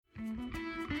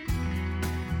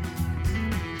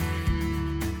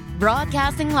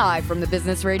Broadcasting live from the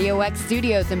Business Radio X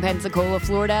studios in Pensacola,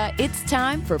 Florida, it's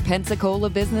time for Pensacola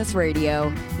Business Radio.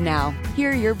 Now,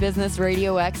 here are your Business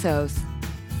Radio X hosts.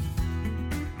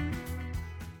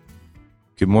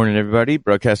 Good morning, everybody.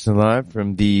 Broadcasting live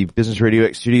from the Business Radio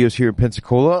X studios here in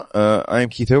Pensacola. I am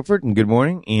Keith Hopeford, and good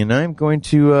morning. And I'm going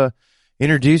to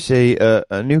introduce a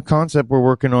new concept we're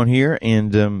working on here,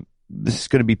 and this is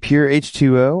going to be Pure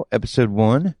H2O, Episode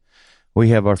 1.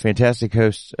 We have our fantastic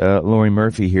host, Lori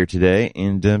Murphy, here today,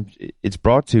 and it's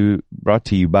brought to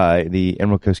you by the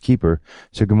Emerald Coast Keeper.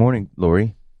 So good morning,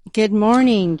 Lori. Good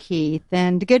morning, Keith,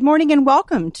 and good morning and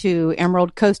welcome to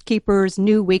Emerald Coast Keeper's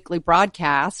new weekly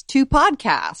broadcast to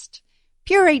podcast,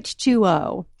 Pure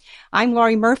H2O. I'm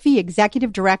Lori Murphy,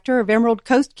 Executive Director of Emerald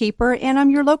Coast Keeper, and I'm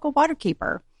your local water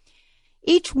keeper.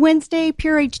 Each Wednesday,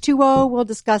 Pure H2O will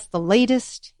discuss the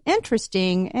latest,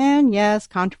 interesting, and yes,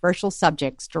 controversial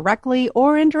subjects directly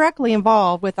or indirectly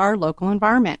involved with our local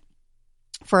environment.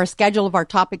 For a schedule of our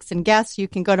topics and guests, you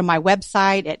can go to my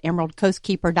website at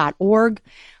emeraldcoastkeeper.org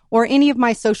or any of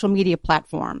my social media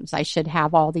platforms. I should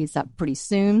have all these up pretty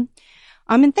soon.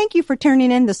 And thank you for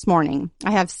tuning in this morning. I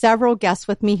have several guests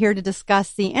with me here to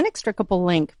discuss the inextricable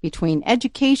link between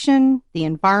education, the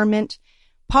environment,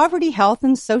 poverty, health,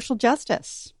 and social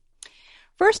justice.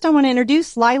 First, I want to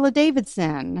introduce Lila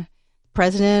Davidson,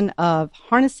 President of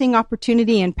Harnessing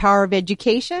Opportunity and Power of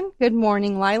Education. Good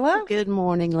morning, Lila. Good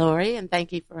morning, Lori, and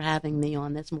thank you for having me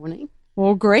on this morning.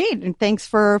 Well, great, and thanks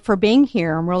for being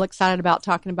here. I'm real excited about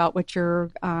talking about what you're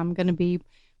going to be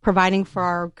providing for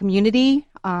our community.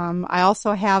 I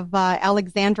also have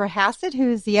Alexandra Hassett,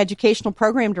 who's the Educational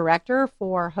Program Director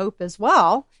for HOPE as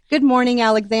well. Good morning,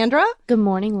 Alexandra. Good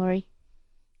morning, Lori.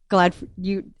 I'm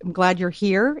glad you're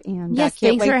here, and yes,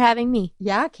 thanks for having me.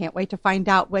 Yeah, can't wait to find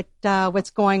out what's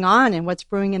going on and what's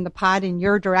brewing in the pot in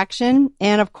your direction.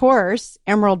 And of course,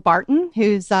 Emerald Barton,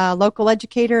 who's a local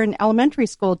educator and elementary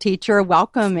school teacher.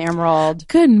 Welcome, Emerald.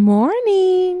 Good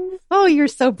morning. Oh, you're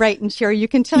so bright and cheery. You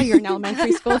can tell you're an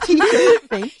elementary school teacher.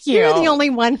 Thank you. You're the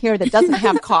only one here that doesn't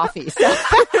have coffee. So.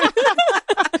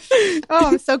 Oh,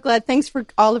 I'm so glad. Thanks for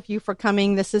all of you for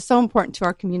coming. This is so important to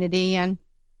our community, and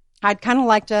I'd kind of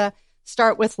like to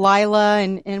start with Lila,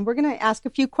 and we're going to ask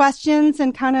a few questions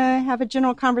and kind of have a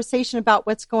general conversation about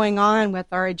what's going on with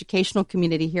our educational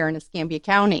community here in Escambia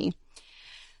County.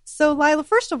 So, Lila,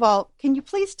 first of all, can you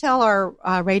please tell our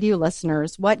radio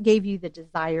listeners what gave you the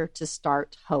desire to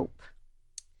start HOPE?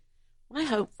 My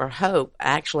hope for HOPE,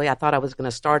 actually, I thought I was going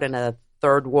to start in a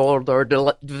third world or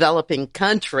developing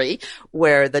country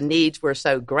where the needs were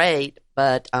so great,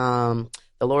 but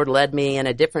the Lord led me in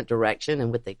a different direction,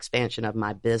 and with the expansion of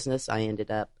my business, I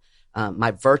ended up my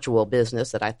virtual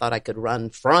business that I thought I could run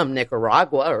from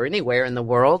Nicaragua or anywhere in the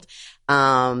world.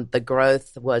 The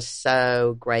growth was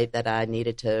so great that I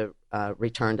needed to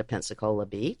return to Pensacola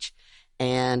Beach.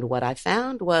 And what I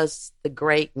found was the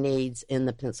great needs in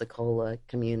the Pensacola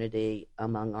community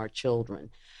among our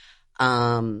children.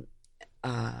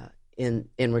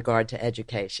 In regard to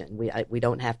education. We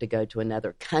don't have to go to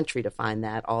another country to find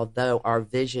that, although our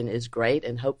vision is great,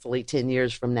 and hopefully 10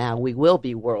 years from now we will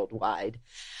be worldwide.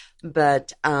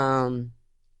 But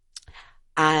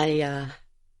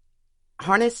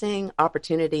harnessing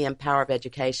opportunity and power of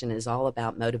education is all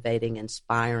about motivating,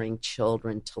 inspiring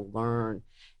children to learn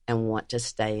and want to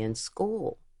stay in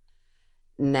school.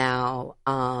 Now,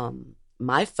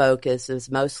 my focus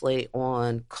is mostly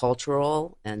on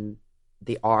cultural and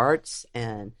the arts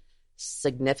and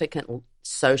significant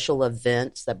social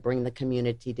events that bring the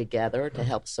community together to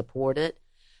help support it.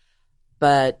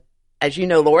 But as you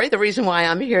know, Lori, the reason why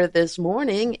I'm here this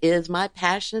morning is my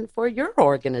passion for your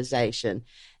organization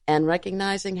and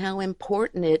recognizing how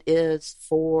important it is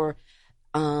for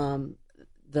the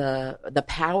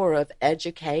power of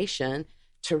education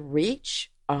to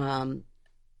reach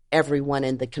everyone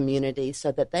in the community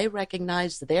so that they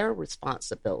recognize their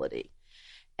responsibility.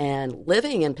 And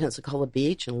living in Pensacola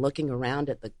Beach and looking around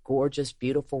at the gorgeous,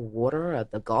 beautiful water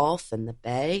of the Gulf and the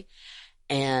Bay,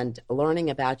 and learning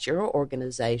about your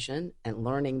organization and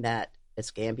learning that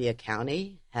Escambia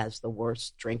County has the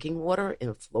worst drinking water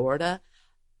in Florida,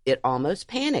 it almost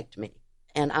panicked me.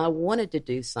 And I wanted to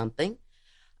do something,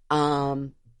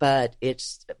 but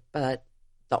the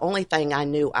only thing I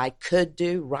knew I could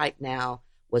do right now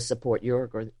was support your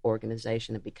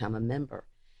organization and become a member.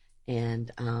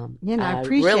 And I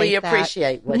really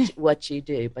appreciate what you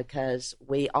do because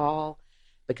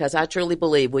I truly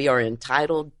believe we are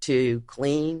entitled to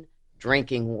clean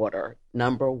drinking water,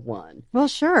 number one. Well,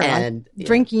 sure. And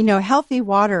drinking, healthy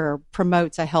water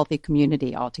promotes a healthy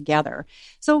community altogether.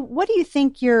 So what do you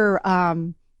think your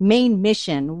main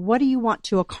mission? What do you want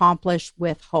to accomplish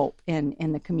with Hope in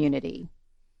the community?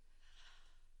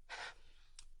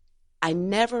 I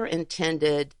never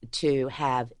intended to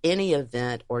have any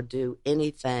event or do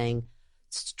anything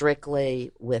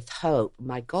strictly with Hope.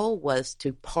 My goal was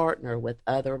to partner with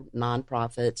other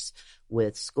nonprofits,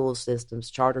 with school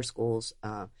systems, charter schools,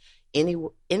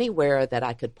 anywhere that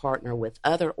I could partner with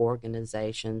other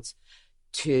organizations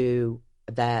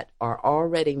that are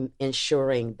already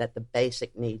ensuring that the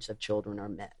basic needs of children are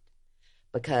met.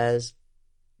 Because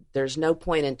there's no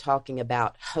point in talking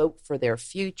about hope for their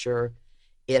future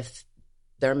if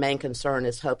their main concern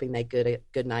is hoping they get a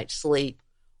good night's sleep,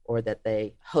 or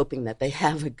hoping that they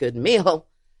have a good meal.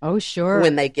 Oh, sure.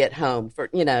 When they get home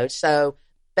so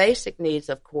basic needs,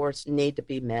 of course, need to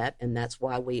be met. And that's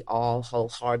why we all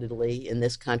wholeheartedly in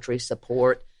this country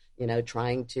support,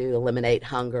 trying to eliminate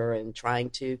hunger and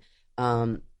trying to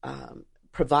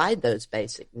provide those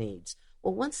basic needs.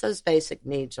 Well, once those basic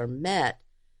needs are met,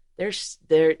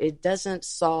 it doesn't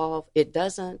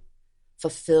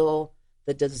fulfill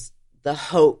the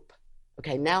hope.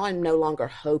 Okay, now I'm no longer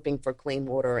hoping for clean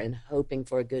water and hoping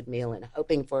for a good meal and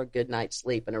hoping for a good night's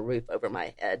sleep and a roof over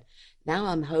my head.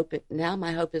 Now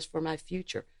my hope is for my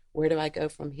future. Where do I go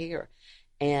from here?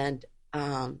 And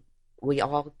we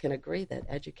all can agree that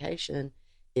education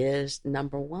is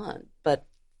number one. But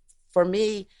for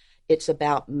me, it's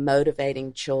about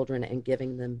motivating children and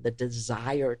giving them the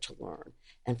desire to learn,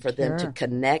 and for them to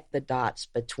connect the dots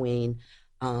between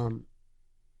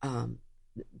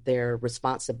their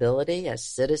responsibility as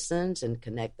citizens and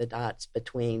connect the dots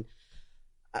between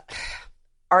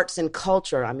arts and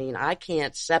culture. I mean, I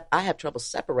have trouble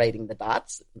separating the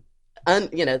dots.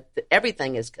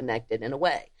 Everything is connected in a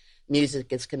way.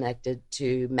 Music is connected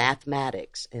to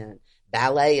mathematics, and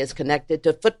ballet is connected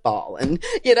to football. And,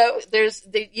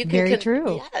 Very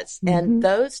true. Yes. Mm-hmm. And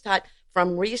those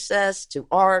from recess to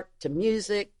art to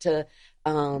music to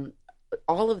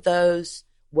all of those,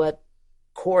 what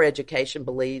core education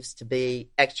believes to be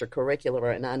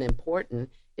extracurricular and unimportant,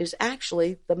 is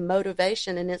actually the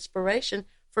motivation and inspiration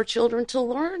for children to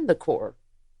learn the core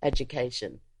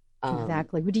education.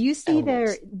 Exactly. Do you see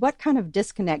what kind of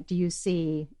disconnect do you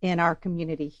see in our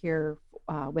community here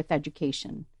with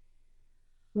education?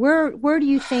 Where do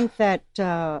you think that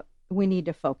we need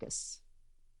to focus?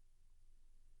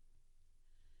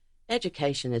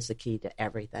 Education is the key to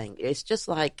everything. It's just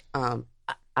like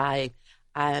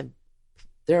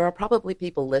there are probably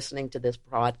people listening to this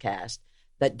broadcast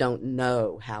that don't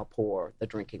know how poor the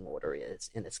drinking water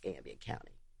is in Escambia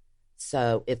County.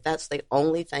 So if that's the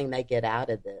only thing they get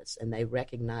out of this, and they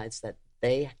recognize that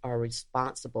they are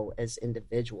responsible as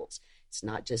individuals, it's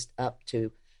not just up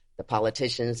to the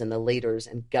politicians and the leaders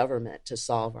and government to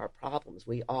solve our problems.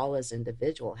 We all as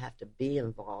individuals have to be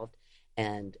involved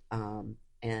and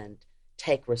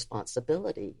take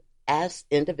responsibility as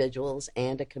individuals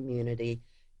and a community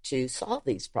to solve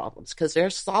these problems, because they're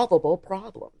solvable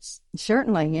problems.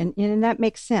 Certainly, and that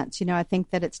makes sense. I think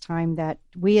that it's time that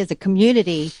we as a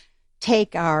community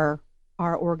take our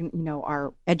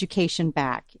education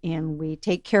back, and we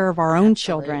take care of our own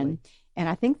children. And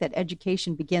I think that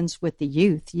education begins with the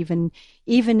youth, even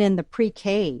in the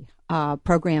pre-K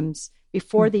programs,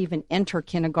 before they even enter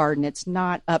kindergarten. It's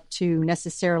not up to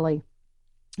necessarily,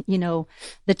 the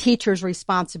teacher's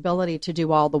responsibility to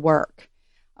do all the work.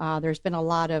 There's been a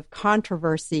lot of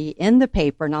controversy in the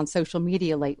paper and on social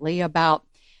media lately about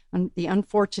the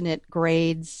unfortunate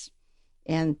grades,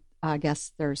 and I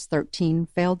guess there's 13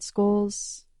 failed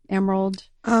schools, Emerald,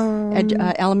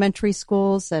 elementary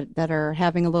schools that are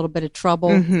having a little bit of trouble.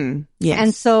 Mm-hmm. Yes.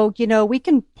 And so, we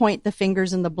can point the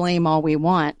fingers and the blame all we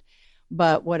want,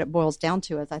 but what it boils down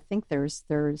to is I think there's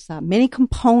many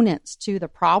components to the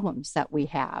problems that we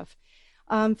have.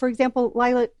 For example,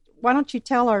 Lila, why don't you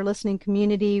tell our listening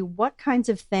community what kinds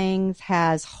of things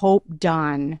has Hope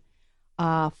done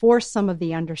for some of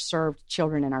the underserved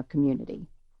children in our community?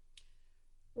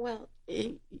 Well,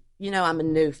 I'm a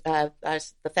new,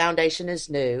 the foundation is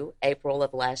new. April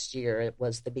of last year, it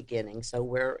was the beginning. So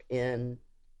we're in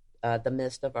the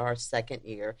midst of our second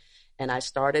year. And I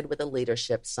started with a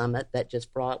leadership summit that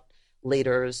just brought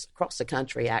leaders across the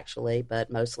country, actually,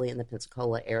 but mostly in the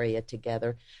Pensacola area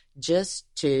together, just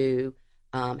to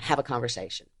have a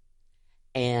conversation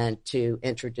and to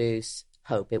introduce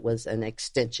Hope. It was an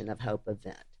extension of Hope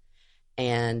event.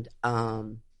 And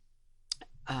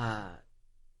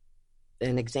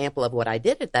an example of what I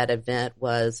did at that event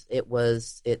was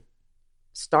it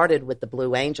started with the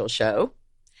Blue Angel show,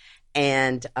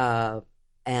 and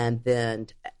then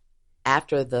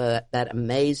after that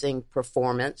amazing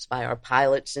performance by our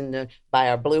pilots by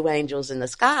our Blue Angels in the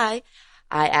sky,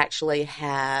 I actually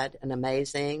had an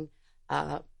amazing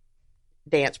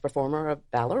dance performer, a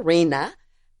ballerina,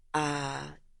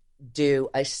 do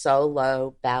a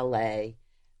solo ballet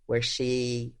where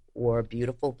she wore a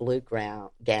beautiful blue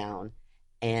gown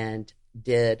and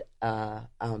did a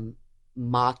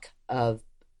mock-up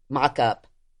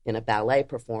in a ballet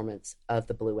performance of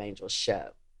the Blue Angels show.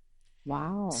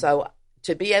 Wow. So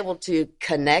to be able to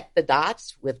connect the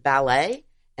dots with ballet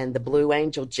and the Blue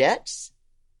Angel Jets,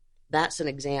 that's an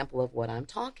example of what I'm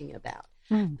talking about.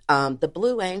 The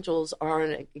Blue Angels are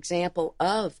an example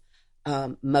of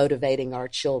motivating our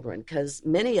children, because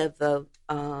many of the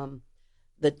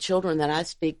children that I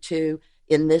speak to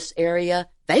in this area,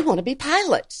 they want to be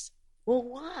pilots. Well,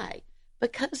 why?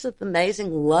 Because of the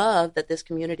amazing love that this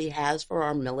community has for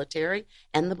our military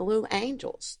and the Blue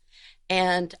Angels.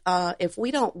 And if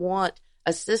we don't want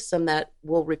a system that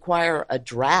will require a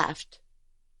draft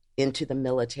into the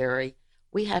military,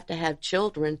 we have to have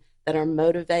children that are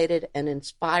motivated and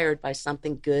inspired by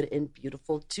something good and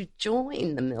beautiful to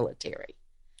join the military.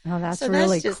 Oh, that's So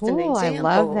really that's just an cool. I example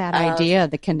love that of- idea,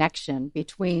 the connection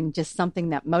between just something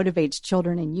that motivates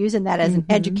children and using that as an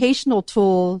educational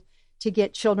tool to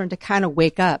get children to kind of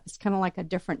wake up. It's kind of like a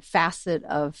different facet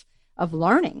of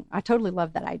learning. I totally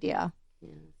love that idea. Yeah.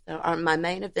 So my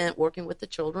main event working with the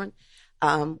children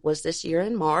was this year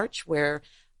in March, where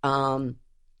the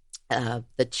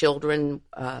children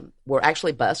were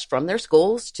actually bused from their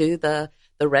schools to the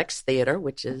Rex Theater,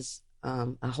 which is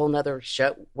a whole nother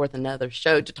show, worth another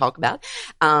show to talk about.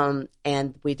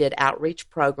 And we did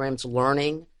outreach programs,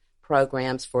 learning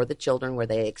programs for the children where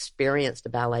they experienced a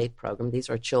ballet program. These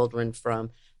are children from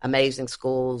amazing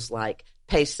schools like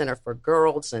Pace Center for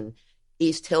Girls and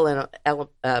East Hill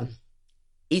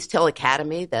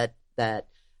Academy that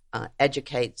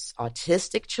educates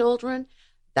autistic children.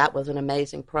 That was an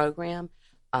amazing program.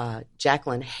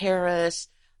 Jacqueline Harris,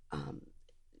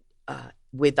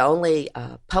 with the only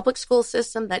public school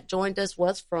system that joined us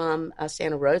was from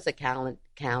Santa Rosa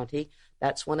County.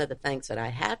 That's one of the things that I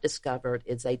have discovered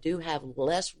is they do have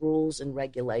less rules and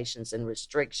regulations and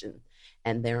restrictions,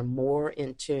 and they're more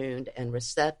in tuned and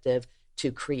receptive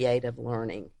to creative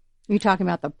learning. Are you talking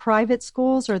about the private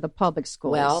schools or the public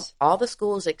schools? Well, all the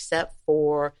schools except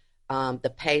for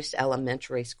the Pace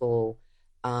Elementary School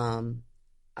that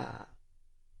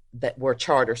were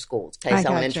charter schools. Pace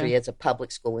Elementary is a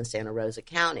public school in Santa Rosa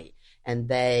County, and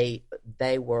they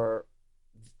were.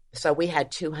 So we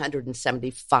had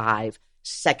 275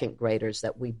 second graders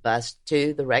that we bused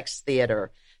to the Rex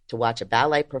Theater to watch a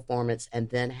ballet performance and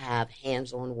then have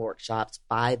hands-on workshops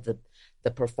by the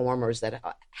performers that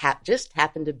just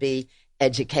happen to be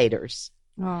educators.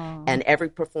 Oh. And every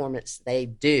performance they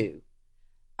do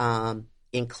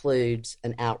includes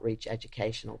an outreach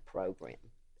educational program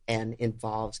and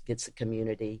gets the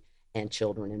community and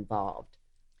children involved.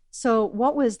 So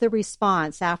what was the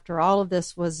response after all of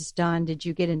this was done? Did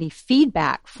you get any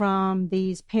feedback from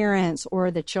these parents or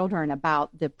the children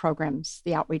about the programs,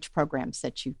 the outreach programs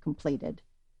that you completed?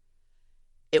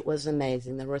 It was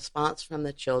amazing. The response from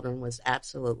the children was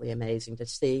absolutely amazing to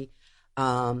see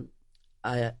a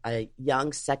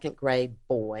young second grade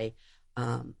boy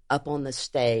up on the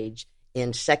stage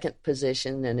in second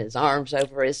position and his arms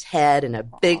over his head and a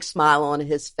big smile on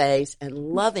his face and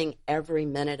loving every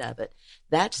minute of it.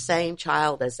 That same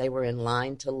child, as they were in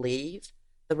line to leave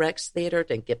the Rex Theater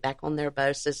to get back on their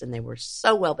buses, and they were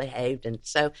so well behaved, and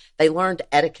so they learned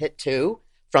etiquette too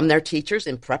from their teachers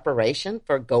in preparation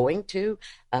for going to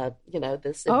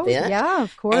this event. Oh, yeah,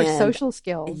 of course, and social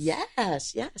skills.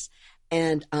 Yes.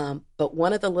 And but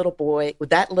one of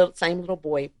the same little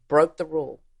boy broke the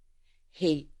rule.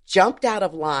 He jumped out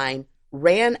of line,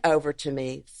 ran over to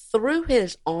me, threw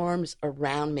his arms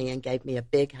around me and gave me a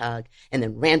big hug, and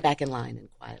then ran back in line and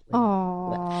quietly.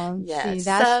 Oh, yes. See,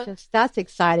 that's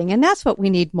exciting, and that's what we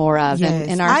need more of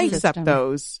in our I system. accept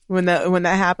those when that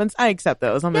happens. I accept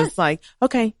those. I'm just like,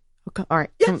 okay, all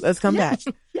right, let's come back.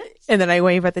 Yes. And then I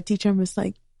wave at the teacher and was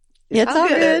like, It's all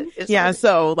good. It's yeah. all good.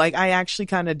 So like, I actually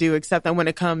kind of do accept that when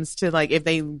it comes to like, if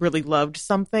they really loved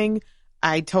something,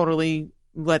 I totally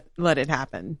let it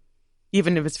happen,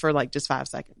 even if it's for like just 5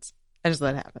 seconds. I just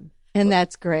let it happen. And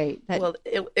that's great. Well,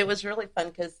 it was really fun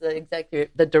because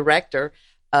the director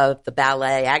of the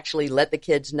ballet actually let the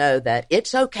kids know that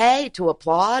it's okay to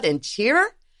applaud and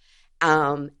cheer.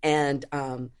 The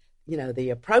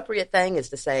appropriate thing is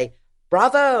to say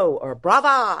bravo or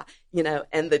brava,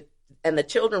 and the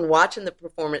children watching the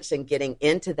performance and getting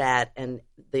into that, and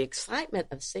the excitement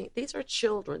of seeing, these are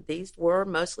children. These were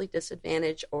mostly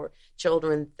disadvantaged or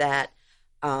children that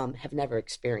have never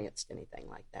experienced anything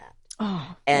like that.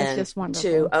 Oh, And that's just wonderful.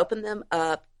 to open them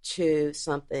up to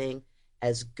something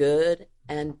as good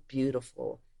and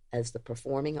beautiful as the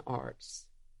performing arts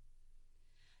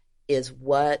is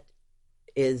what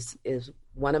is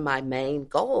one of my main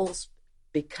goals,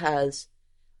 because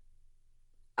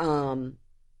I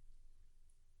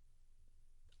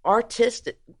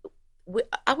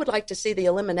would like to see the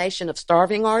elimination of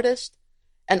starving artists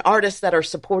and artists that are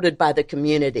supported by the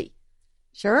community.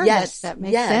 Sure. Yes, that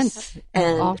makes yes. sense.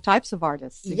 And all types of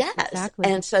artists. yes,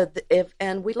 Exactly. and so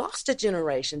and we lost a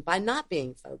generation by not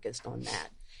being focused on that,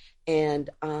 and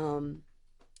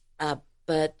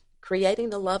but creating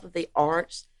the love of the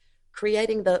arts,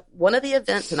 creating one of the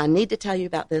events, and I need to tell you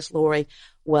about this, Lori,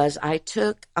 was I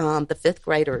took the fifth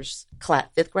grade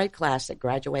class that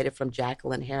graduated from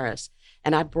Jacqueline Harris,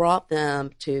 and I brought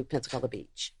them to Pensacola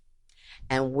Beach,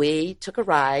 and we took a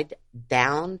ride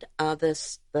down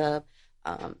the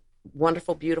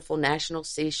wonderful, beautiful National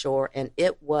Seashore, and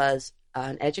it was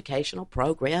an educational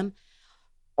program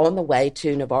on the way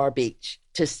to Navarre Beach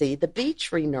to see the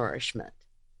beach renourishment.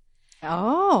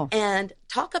 Oh. And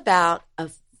talk about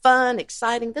a fun,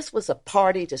 exciting, this was a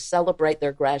party to celebrate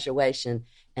their graduation,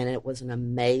 and it was an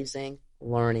amazing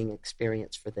learning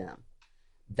experience for them.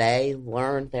 They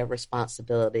learned their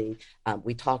responsibility.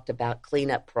 We talked about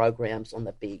cleanup programs on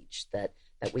the beach that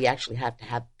we actually have to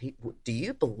have people. Do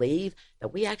you believe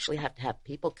that we actually have to have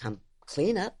people come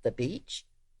clean up the beach?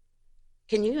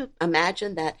 Can you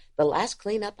imagine that the last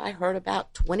cleanup I heard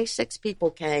about, 26 people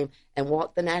came and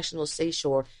walked the National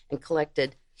Seashore and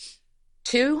collected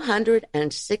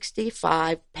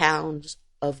 265 pounds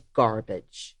of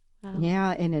garbage. Wow.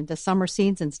 Yeah, and the summer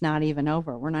season's not even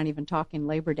over. We're not even talking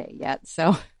Labor Day yet.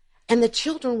 So, And the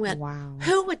children went, Wow.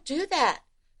 who would do that?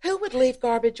 Who would leave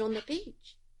garbage on the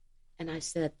beach? And I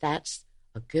said, that's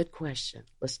a good question.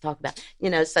 Let's talk about,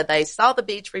 so they saw the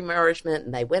beach renourishment,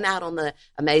 and they went out on the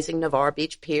amazing Navarre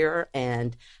Beach Pier,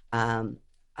 and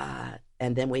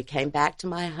then we came back to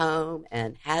my home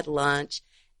and had lunch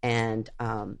and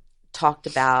talked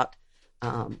about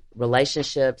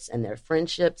relationships and their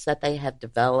friendships that they have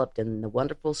developed in the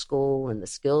wonderful school and the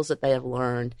skills that they have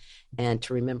learned, and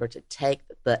to remember to take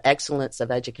the excellence of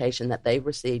education that they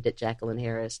received at Jacqueline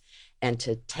Harris and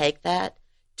to take that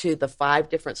to the 5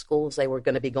 different schools they were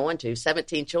going to be going to.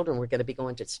 17 children were going to be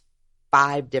going to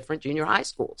 5 different junior high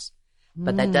schools.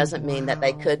 But that doesn't mean that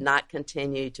they could not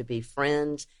continue to be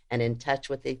friends and in touch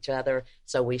with each other.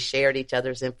 So we shared each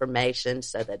other's information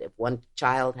so that if one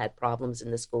child had problems in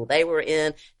the school they were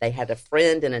in, they had a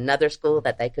friend in another school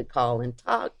that they could call and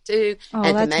talk to, and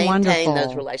to that's maintain wonderful.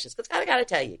 those relations. Because I got to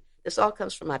tell you, this all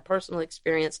comes from my personal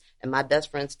experience, and my best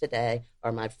friends today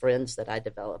are my friends that I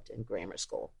developed in grammar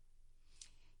school.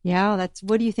 yeah,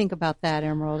 what do you think about that,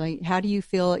 Emerald? How do you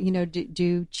feel,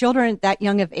 do children at that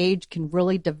young of age can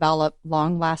really develop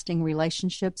long-lasting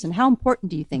relationships? And how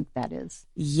important do you think that is?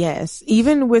 Yes.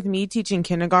 Even with me teaching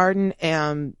kindergarten,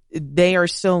 they are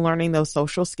still learning those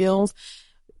social skills.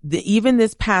 Even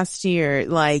this past year,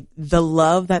 like the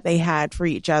love that they had for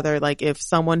each other, like if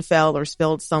someone fell or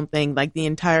spilled something, like the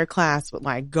entire class would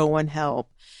like go and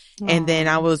help. And then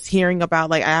I was hearing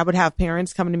about, like, I would have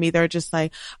parents coming to me. They're just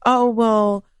like, oh,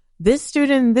 well, this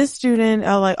student,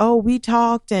 are like, oh, we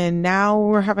talked and now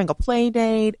we're having a play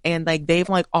date, and like they've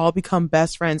like all become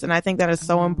best friends. And I think that is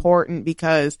so important,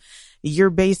 because you're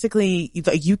basically,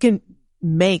 you can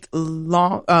make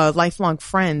lifelong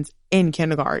friends in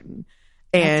kindergarten.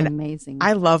 And That's amazing.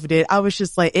 I loved it. I was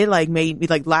just like, it like made me,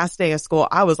 like last day of school,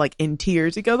 I was like in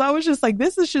tears, because I was just like,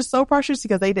 this is just so precious,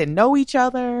 because they didn't know each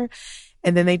other.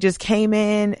 And then they just came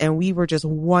in and we were just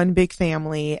one big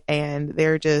family, and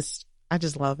I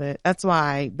just love it. That's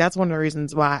one of the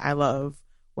reasons why I love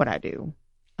what I do.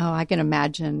 Oh, I can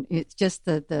imagine. It's just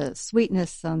the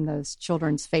sweetness on those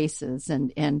children's faces,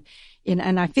 and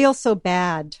I feel so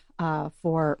bad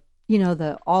for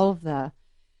all of the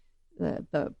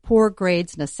poor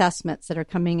grades and assessments that are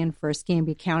coming in for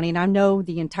Escambia County, and I know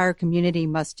the entire community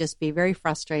must just be very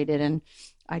frustrated. And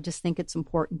I just think it's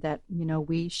important that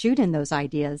we shoot in those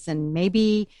ideas and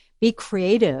maybe be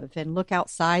creative and look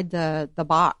outside the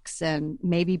box and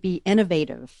maybe be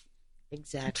innovative.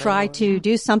 Exactly. Try to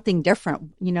do something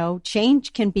different.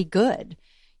 Change can be good.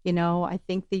 I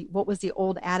think what was the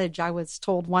old adage I was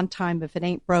told one time? If it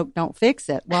ain't broke, don't fix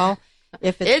it. Well,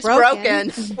 if it's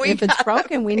broken,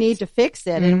 we need to fix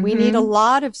it. And we need a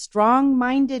lot of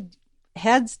strong-minded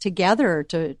heads together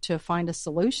to find a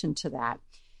solution to that.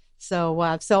 So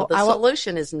the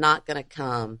solution is not going to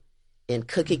come in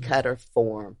cookie cutter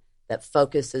form that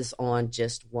focuses on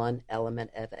just one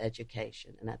element of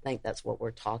education. And I think that's what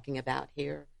we're talking about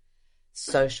here.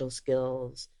 Social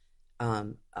skills,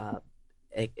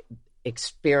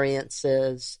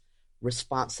 experiences,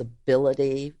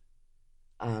 responsibility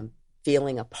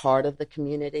feeling a part of the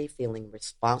community, feeling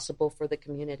responsible for the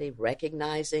community,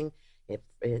 recognizing, if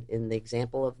in the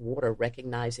example of water,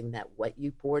 recognizing that what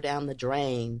you pour down the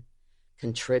drain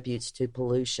contributes to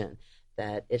pollution,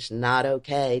 that it's not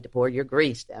okay to pour your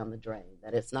grease down the drain,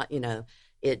 that it's not,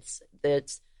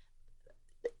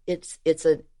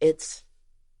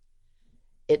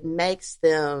 it makes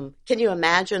them, can you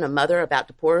imagine a mother about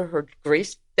to pour her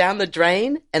grease down the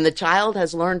drain and the child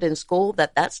has learned in school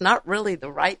that that's not really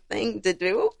the right thing to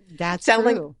do? That's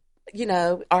true.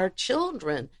 Like, our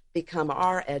children become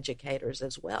our educators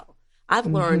as well. I've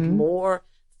learned more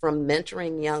from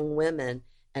mentoring young women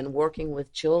and working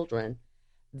with children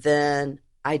than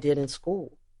I did in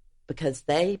school, because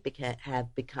they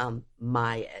have become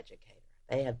my educator.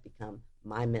 They have become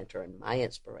my mentor and my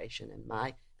inspiration, and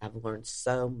I've learned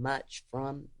so much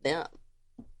from them.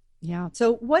 Yeah.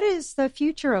 So what is the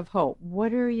future of Hope?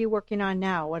 What are you working on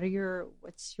now?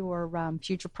 What's your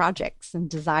future projects and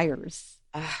desires?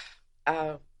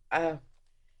 Can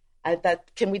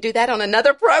we do that on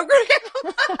another program?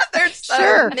 There's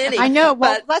so many. I know.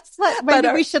 Well,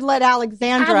 we should let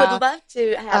Alexandra. I would love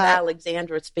to have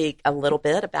Alexandra speak a little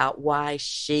bit about why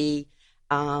she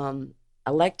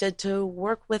elected to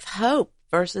work with Hope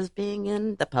versus being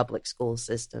in the public school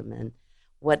system, and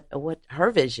what her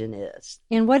vision is.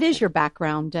 And what is your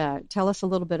background? Tell us a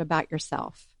little bit about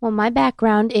yourself. Well, my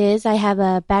background is I have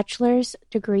a bachelor's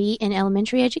degree in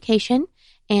elementary education,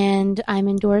 and I'm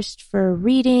endorsed for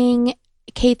reading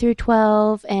K through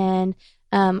 12, and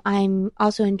I'm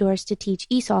also endorsed to teach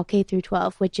ESOL K through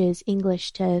 12, which is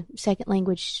English to second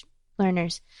language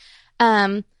learners.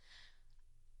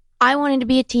 I wanted to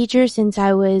be a teacher since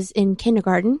I was in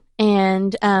kindergarten,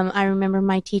 and I remember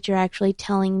my teacher actually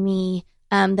telling me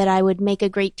that I would make a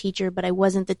great teacher, but I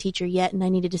wasn't the teacher yet, and I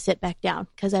needed to sit back down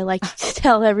because I like to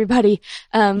tell everybody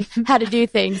how to do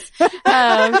things. From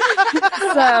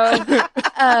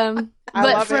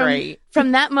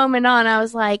that moment on, I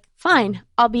was like, fine,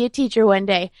 I'll be a teacher one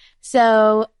day.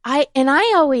 So I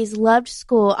always loved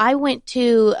school. I went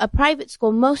to a private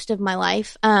school most of my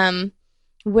life,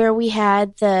 where we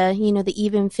had the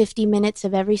even 50 minutes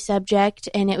of every subject,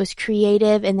 and it was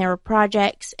creative, and there were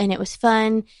projects, and it was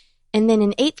fun. And then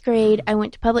in 8th grade, I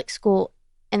went to public school,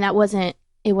 and it wasn't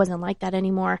like that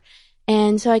anymore.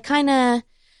 And so I kind of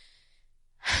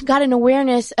got an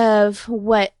awareness of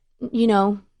what,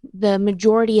 the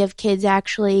majority of kids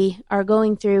actually are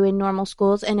going through in normal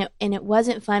schools. And it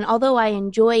wasn't fun. Although I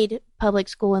enjoyed public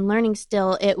school and learning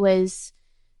still, it was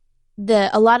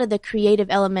a lot of the creative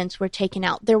elements were taken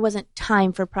out. There wasn't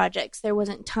time for projects. There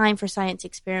wasn't time for science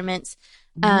experiments.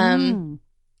 And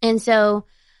so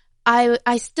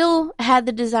I still had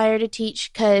the desire to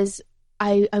teach, because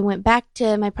I went back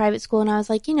to my private school and I was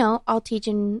like, I'll teach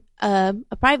in a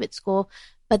private school,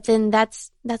 but then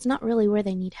that's not really where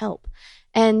they need help.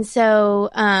 And so,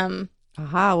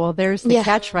 well, there's the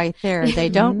catch right there. They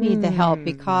don't need the help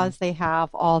because they have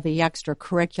all the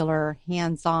extracurricular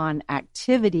hands-on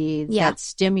activities that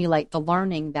stimulate the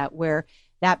learning,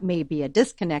 that may be a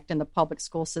disconnect in the public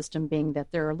school system, being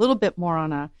that they're a little bit more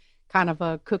on a kind of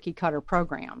a cookie cutter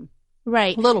program.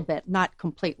 Right. A little bit, not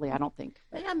completely, I don't think.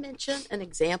 May I mention an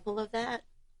example of that?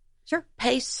 Sure.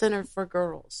 Pace Center for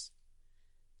Girls.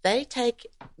 They take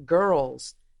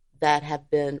girls that have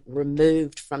been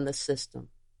removed from the system.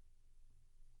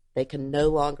 They can no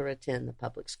longer attend the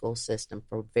public school system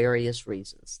for various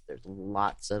reasons. There's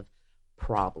lots of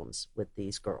problems with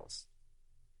these girls.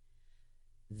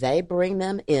 They bring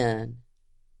them in,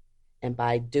 and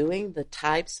by doing the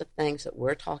types of things that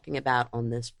we're talking about on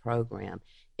this program,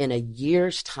 in a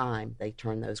year's time, they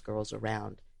turn those girls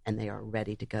around and they are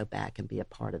ready to go back and be a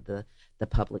part of the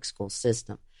public school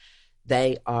system.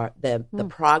 They are the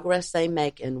progress they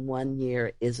make in 1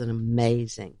 year is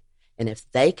amazing. And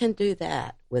if they can do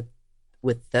that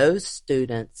with those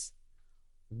students,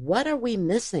 what are we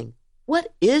missing?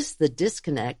 What is the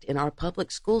disconnect in our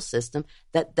public school system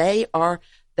that they're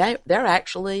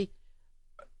actually,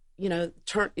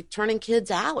 turning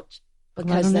kids out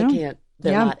because they can't,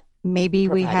 they're not. Maybe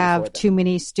we have too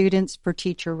many students per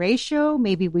teacher ratio.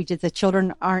 Maybe the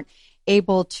children aren't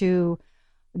able to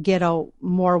get a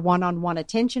more one-on-one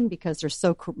attention because there's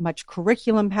so much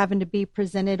curriculum having to be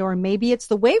presented, or maybe it's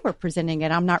the way we're presenting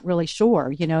it. I'm not really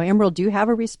sure. Emerald, do you have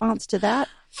a response to that?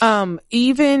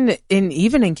 Even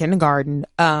in kindergarten,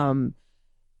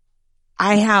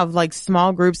 I have like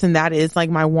small groups, and that is like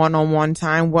my one-on-one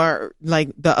time where like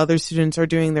the other students are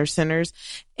doing their centers.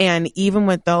 And even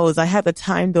with those, I have to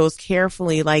time those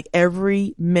carefully. Like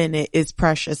every minute is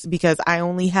precious because I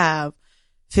only have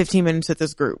 15 minutes with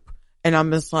this group. And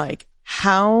I'm just like,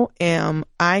 how am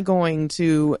I going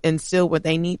to instill what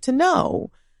they need to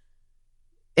know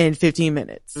in 15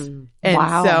 minutes? And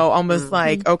so almost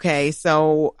like, okay,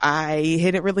 so I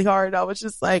hit it really hard. I was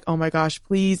just like, oh my gosh,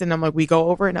 please. And I'm like, we go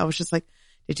over it. And I was just like,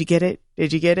 did you get it?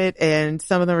 Did you get it? And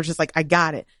some of them are just like, I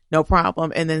got it. No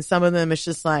problem. And then some of them it's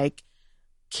just like,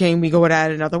 can we go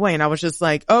at it another way? And I was just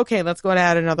like, okay, let's go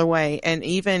at it another way. And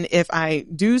even if I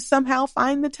do somehow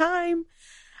find the time,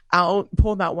 I'll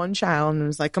pull that one child and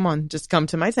was like, come on, just come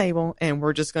to my table and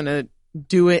we're just going to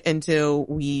do it until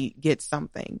we get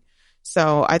something.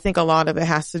 So I think a lot of it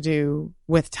has to do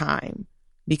with time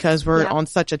because we're on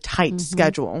such a tight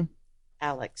schedule.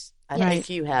 Alex, I think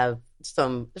you have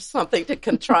something to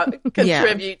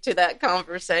contribute to that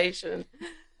conversation.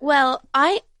 Well,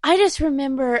 I just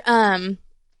remember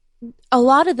a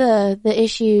lot of the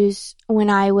issues when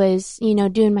I was,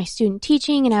 doing my student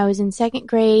teaching and I was in second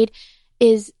grade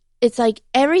it's like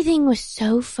everything was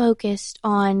so focused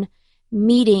on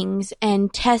meetings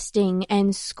and testing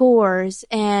and scores.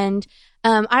 And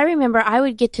I remember I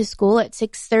would get to school at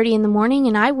 6:30 in the morning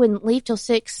and I wouldn't leave till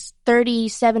 6:30,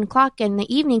 7 o'clock in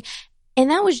the evening. And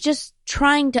that was just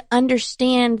trying to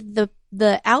understand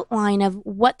the outline of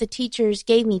what the teachers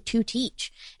gave me to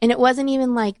teach. And it wasn't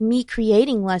even like me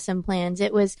creating lesson plans.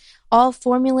 It was all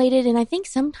formulated. And I think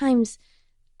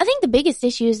the biggest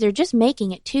issue is they're just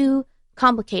making it too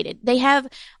complicated. They have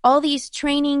all these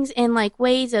trainings and like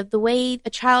ways of the way a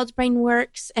child's brain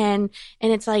works. And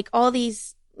it's like all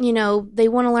these, they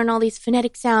want to learn all these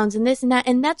phonetic sounds and this and that.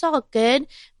 And that's all good,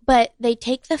 but they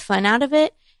take the fun out of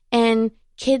it and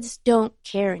kids don't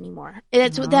care anymore.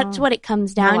 That's what it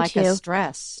comes down like to. A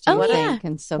stress, do you think?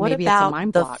 And so what maybe about it's a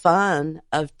mind the block. fun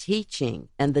of teaching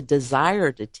and the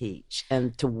desire to teach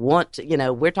and to want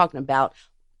to, we're talking about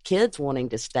kids wanting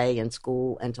to stay in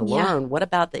school and to learn. What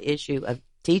about the issue of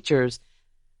teachers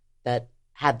that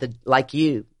had like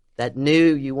you, that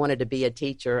knew you wanted to be a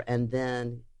teacher and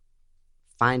then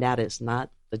find out it's not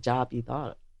the job you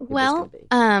thought it was going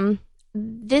to be?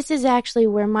 This is actually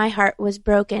where my heart was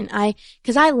broken.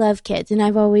 Because I love kids and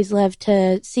I've always loved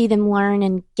to see them learn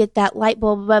and get that light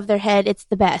bulb above their head. It's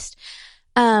the best.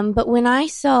 But when I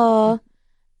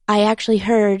actually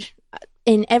heard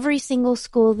in every single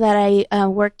school that I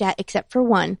worked at, except for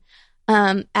one,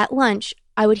 at lunch,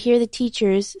 I would hear the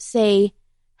teachers say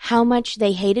how much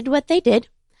they hated what they did.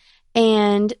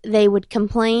 And they would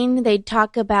complain. They'd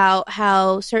talk about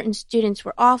how certain students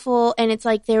were awful. And it's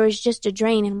like there was just a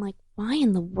drain. And I'm like, why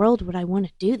in the world would I want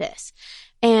to do this?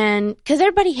 And because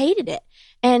everybody hated it.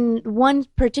 And one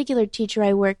particular teacher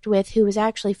I worked with who was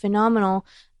actually phenomenal,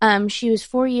 she was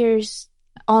 4 years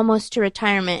almost to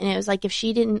retirement. And it was like if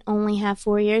she didn't only have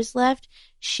 4 years left,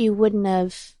 she wouldn't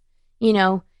have,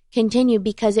 continued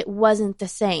because it wasn't the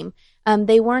same.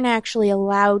 They weren't actually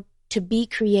allowed to be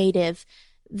creative.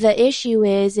 The issue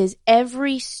is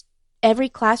every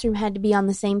classroom had to be on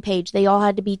the same page. They all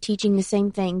had to be teaching the same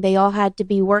thing. They all had to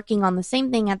be working on the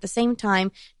same thing at the same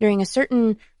time during a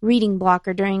certain reading block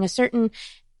or during a certain,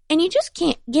 and you just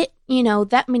can't get,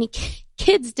 that many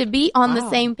kids to be on the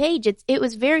same page. It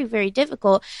was very, very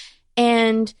difficult.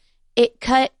 And it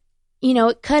cut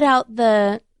out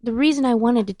the reason I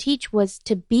wanted to teach was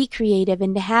to be creative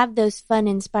and to have those fun,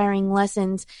 inspiring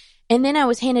lessons. And then I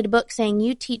was handed a book saying,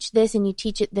 you teach this and you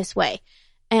teach it this way.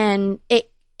 And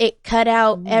it cut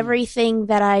out everything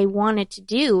that I wanted to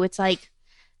do. It's like,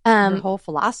 your whole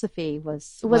philosophy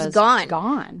was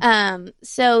gone.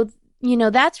 So,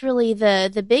 that's really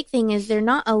the big thing is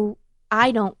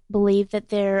I don't believe that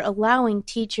they're allowing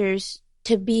teachers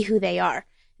to be who they are.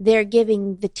 They're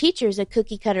giving the teachers a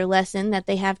cookie cutter lesson that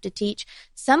they have to teach,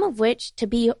 some of which, to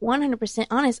be 100%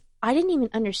 honest, I didn't even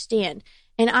understand.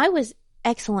 And I was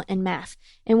excellent in math.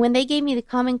 And when they gave me the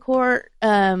Common Core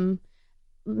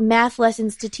math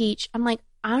lessons to teach, I'm like,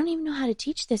 I don't even know how to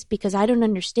teach this because I don't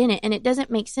understand it. And it doesn't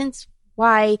make sense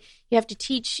why you have to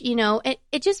teach,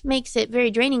 it just makes it very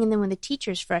draining. And then when the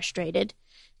teacher's frustrated,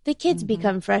 the kids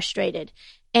become frustrated.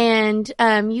 And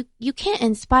you can't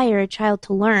inspire a child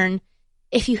to learn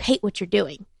if you hate what you're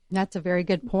doing. That's a very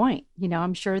good point.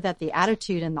 I'm sure that the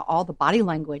attitude and all the body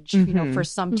language, for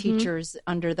some teachers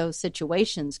under those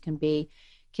situations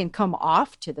can come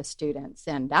off to the students,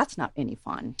 and that's not any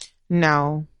fun.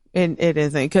 No, it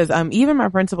isn't. Because even my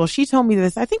principal, she told me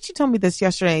this. I think she told me this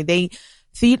yesterday.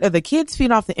 The kids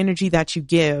feed off the energy that you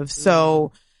give.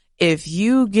 So if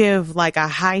you give like a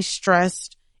high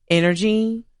stressed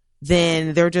energy,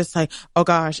 then they're just like, oh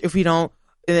gosh, if we don't,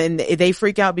 and they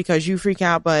freak out because you freak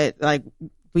out. But like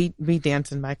we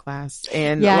dance in my class,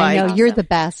 and I know you're the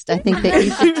best. I think that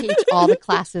you should teach all the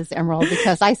classes, Emerald,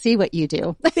 because I see what you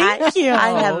do. Thank you.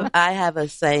 I have a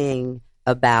saying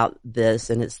about this,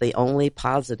 and it's the only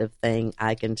positive thing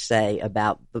I can say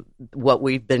about what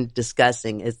we've been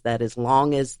discussing, is that as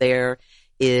long as there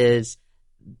is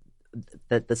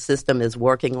that the system is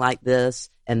working like this,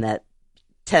 and that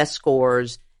test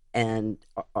scores and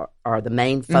are the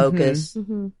main focus,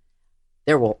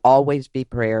 there will always be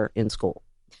prayer in school.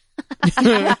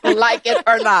 Like it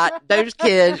or not, those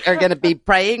kids are going to be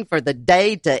praying for the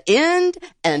day to end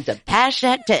and to pass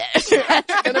that test.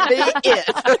 That's going to be it.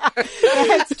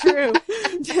 That's true.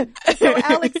 So,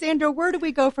 Alexandra, where do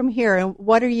we go from here? And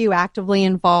what are you actively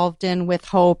involved in with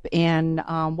Hope? And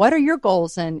what are your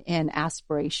goals and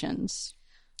aspirations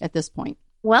at this point?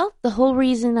 Well, the whole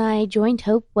reason I joined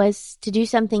Hope was to do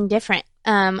something different.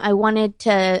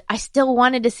 I still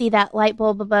wanted to see that light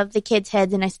bulb above the kids'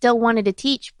 heads, and I still wanted to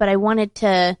teach, but I wanted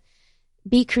to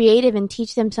be creative and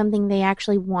teach them something they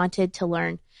actually wanted to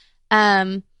learn.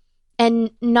 And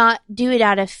not do it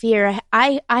out of fear.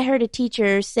 I heard a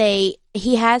teacher say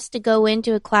he has to go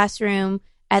into a classroom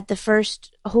at the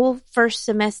whole first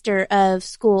semester of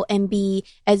school and be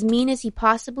as mean as he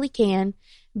possibly can,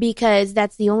 because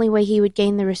that's the only way he would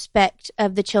gain the respect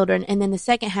of the children. And then the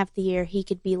second half of the year, he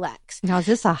could be lax. Now, is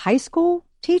this a high school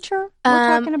teacher we're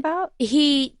talking about?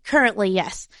 He currently,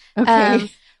 yes.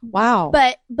 Okay. Wow.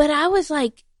 But I was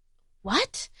like,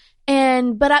 what?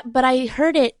 But I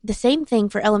heard it the same thing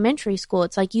for elementary school.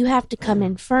 It's like you have to come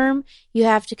in firm. You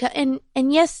have to and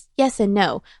yes and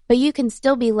no, but you can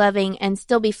still be loving and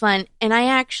still be fun. And I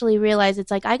actually realized it's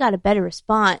like I got a better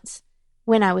response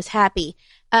when I was happy.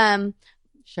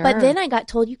 Sure. But then I got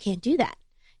told you can't do that.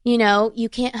 You know, you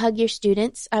can't hug your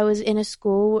students. I was in a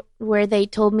school where they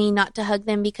told me not to hug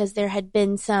them because there had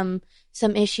been some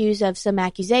issues of some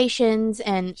accusations,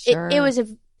 and Sure.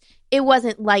 it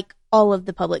wasn't like all of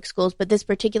the public schools, but this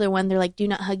particular one, they're like, do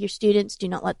not hug your students, do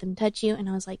not let them touch you. And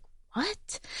I was like,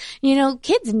 what? You know,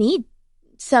 kids need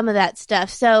some of that stuff.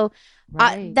 So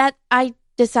Right. I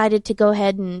decided to go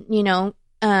ahead and,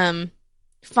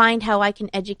 find how I can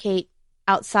educate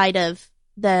outside of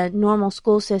the normal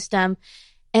school system.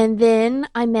 And then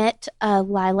I met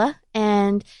Lila,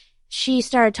 and she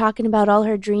started talking about all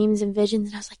her dreams and visions.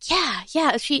 And I was like,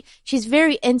 yeah. She's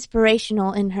very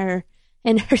inspirational in her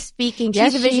speaking.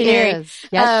 Yes, She's a visionary. she is.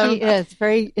 Yes, she is.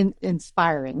 Very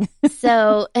inspiring.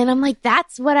 So, and I'm like,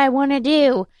 that's what I want to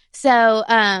do. So,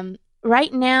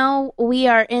 right now we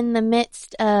are in the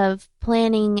midst of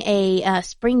planning a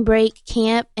spring break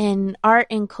camp in art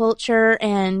and culture,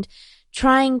 and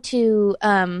trying to,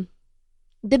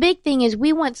 the big thing is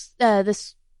we want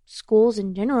the schools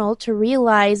in general to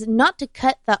realize not to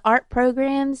cut the art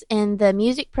programs and the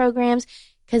music programs,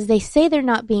 because they say they're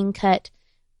not being cut,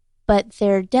 but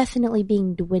they're definitely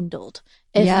being dwindled,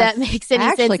 if that makes any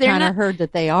sense. I actually kind of heard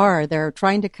that they are. They're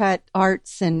trying to cut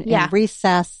arts and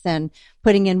recess and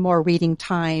putting in more reading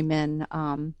time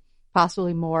and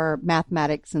possibly more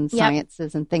mathematics and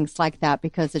sciences and things like that,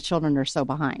 because the children are so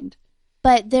behind.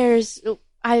 But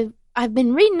I've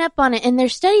been reading up on it, and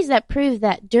there's studies that prove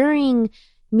that during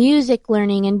music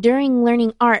learning and during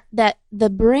learning art, that the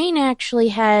brain actually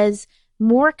has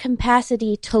more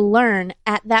capacity to learn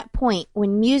at that point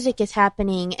when music is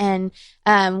happening and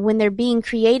when they're being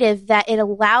creative, that it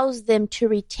allows them to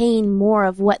retain more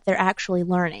of what they're actually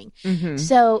learning. Mm-hmm.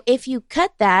 So if you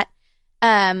cut that,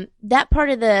 that part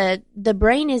of the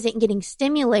brain isn't getting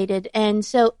stimulated. And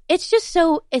so it's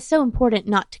so important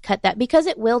not to cut that, because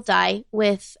it will die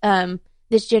with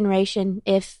this generation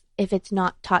if it's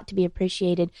not taught to be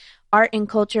appreciated. Art and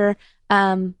culture,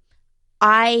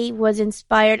 I was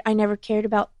inspired. I never cared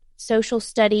about social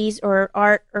studies or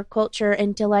art or culture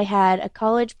until I had a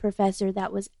college professor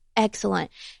that was excellent.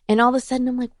 And all of a sudden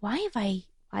I'm like, why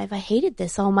have I hated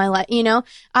this all my life? You know,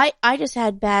 I just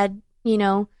had bad,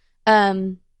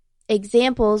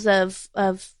 examples of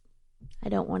I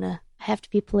don't want to, I have to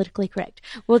be politically correct.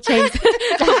 We'll change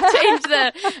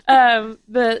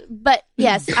but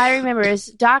yes, I remember it was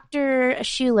Dr.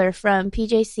 Schuler from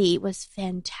PJC was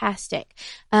fantastic.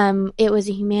 It was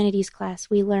a humanities class.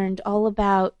 We learned all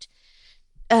about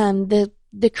the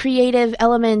creative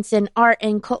elements in art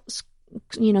and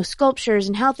sculptures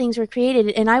and how things were created.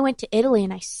 And I went to Italy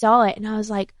and I saw it, and I was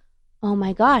like, oh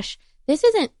my gosh, this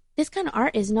kind of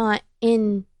art is not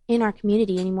in our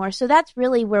community anymore. So that's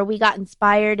really where we got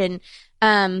inspired, and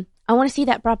I want to see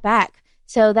that brought back.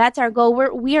 So that's our goal.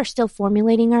 We are still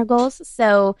formulating our goals.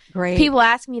 So Great. People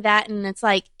ask me that, and it's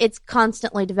like it's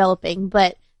constantly developing,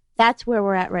 but that's where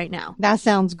we're at right now. That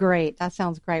sounds great.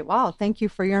 Wow, thank you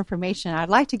for your information. I'd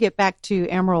like to get back to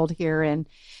Emerald here and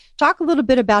talk a little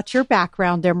bit about your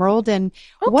background, Emerald, and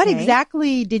what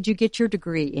exactly did you get your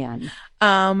degree in?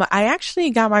 I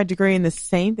actually got my degree in the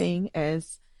same thing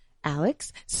as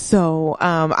Alex. So,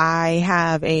 I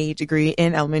have a degree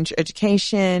in elementary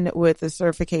education with a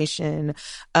certification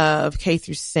of K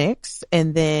through 6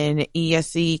 and then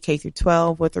ESE K through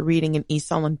 12 with a reading and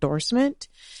ESOL endorsement.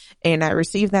 And I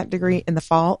received that degree in the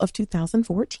fall of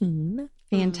 2014.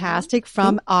 Fantastic.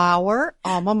 From our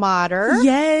alma mater.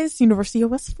 Yes, University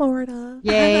of West Florida.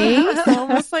 Yay. So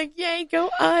I was like, yay, go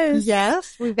us.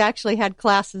 Yes, we've actually had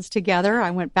classes together.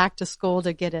 I went back to school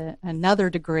to get another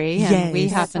degree, and we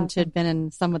happen to have been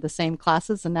in some of the same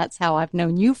classes, and that's how I've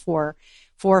known you for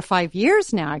 4 or 5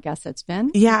 years now, I guess it's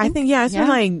been. Yeah, I think it's been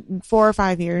like 4 or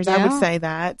 5 years. Yeah. I would say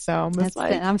that. So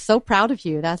I'm so proud of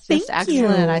you. That's just Thank excellent. you.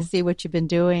 And I see what you've been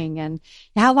doing. And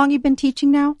how long you been teaching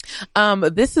now?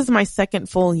 This is my second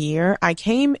full year. I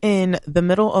came in the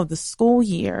middle of the school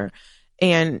year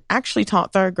and actually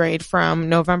taught 3rd grade from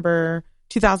November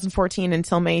 2014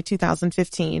 until May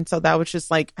 2015. So that was just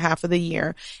like half of the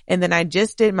year. And then I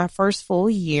just did my first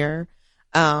full year,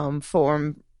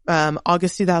 from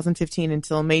August 2015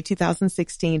 until May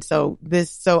 2016. So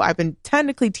I've been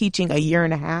technically teaching a year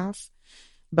and a half,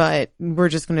 but we're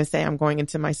just going to say I'm going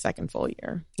into my second full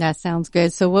year. That sounds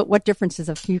good. So what differences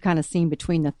have you kind of seen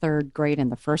between the 3rd grade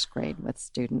and the 1st grade with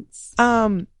students?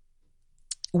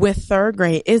 With 3rd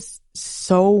grade, it's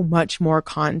so much more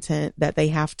content that they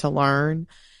have to learn,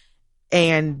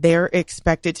 and they're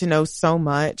expected to know so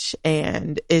much.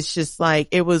 And it's just like,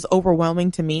 it was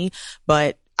overwhelming to me,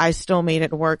 but I still made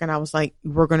it work. And I was like,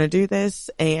 we're going to do this,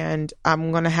 and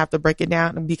I'm going to have to break it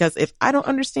down, because if I don't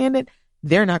understand it,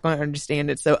 they're not going to understand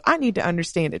it. So I need to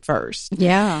understand it first.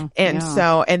 Yeah. And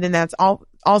so, and then that's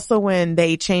also when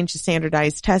they changed the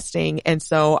standardized testing. And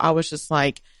so I was just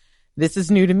like, this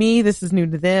is new to me. This is new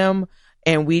to them.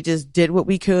 And we just did what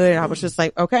we could. I was just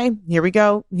like, okay, here we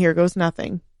go. Here goes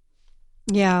nothing.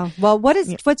 Yeah. Well,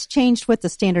 what's changed with the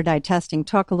standardized testing?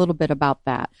 Talk a little bit about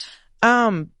that.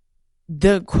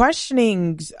 The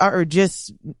questionings are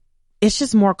it's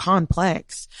just more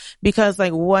complex, because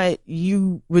like what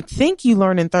you would think you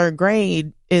learn in 3rd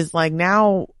grade is like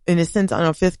now in a sense on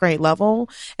a 5th grade level.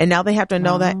 And now they have to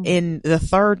know that in the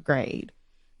 3rd grade.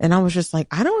 And I was just like,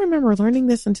 I don't remember learning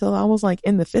this until I was like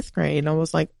in the 5th grade. And I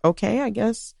was like, okay, I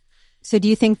guess. So do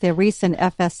you think the recent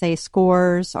FSA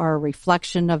scores are a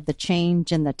reflection of the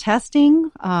change in the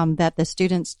testing, that the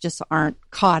students just aren't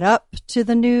caught up to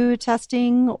the new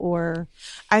testing? Or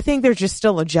I think they're just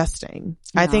still adjusting.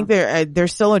 Yeah. I think they're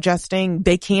still adjusting.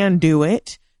 They can do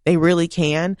it. They really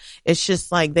can. It's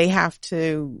just like they have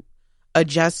to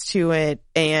adjust to it.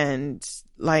 And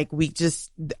like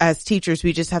as teachers,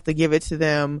 we just have to give it to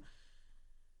them.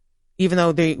 Even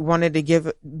though they wanted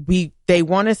to they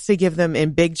want us to give them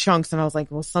in big chunks. And I was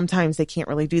like, well, sometimes they can't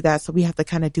really do that. So we have to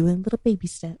kind of do it in little baby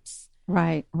steps.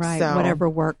 Right. So, whatever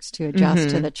works to adjust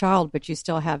to the child, but you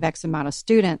still have X amount of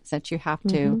students that you have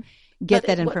to get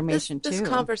that information This too.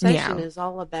 conversation is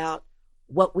all about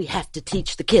what we have to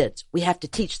teach the kids. We have to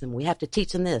teach them. We have to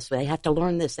teach them this. They have to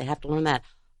learn this. They have to learn that.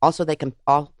 Also, they can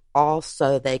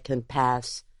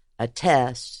pass a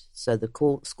test, so the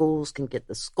schools can get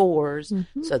the scores,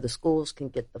 so the schools can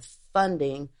get the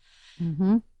funding.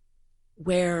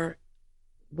 Where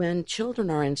when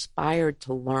children are inspired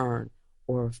to learn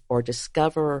or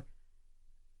discover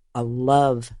a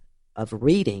love of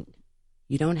reading,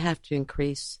 you don't have to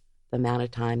increase the amount of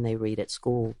time they read at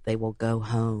school. They will go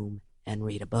home and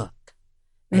read a book.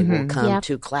 They will come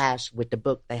to class with the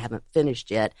book they haven't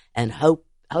finished yet and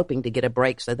hoping to get a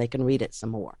break so they can read it some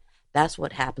more. That's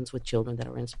what happens with children that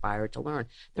are inspired to learn.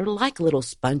 They're like little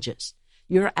sponges.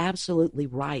 You're absolutely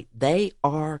right. They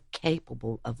are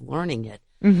capable of learning it,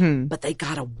 but they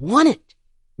got to want it.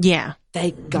 Yeah.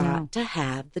 They got to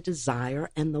have the desire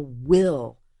and the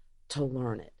will to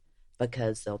learn it,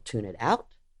 because they'll tune it out.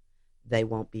 They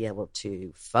won't be able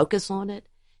to focus on it,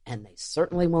 and they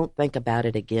certainly won't think about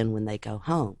it again when they go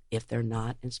home if they're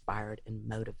not inspired and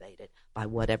motivated by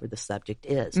whatever the subject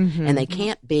is. And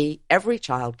every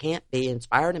child can't be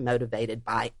inspired and motivated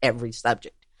by every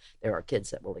subject. There are kids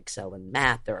that will excel in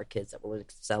math. There are kids that will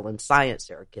excel in science.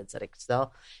 There are kids that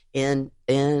excel in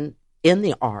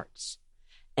the arts.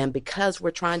 And because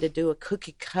we're trying to do a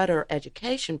cookie cutter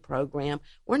education program,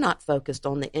 we're not focused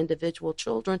on the individual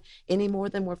children any more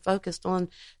than we're focused on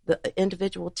the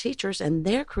individual teachers and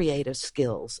their creative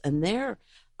skills and their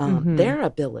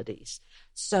abilities.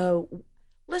 So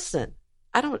listen,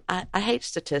 I hate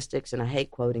statistics and I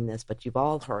hate quoting this, but you've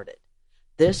all heard it.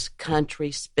 This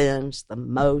country spends the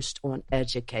most on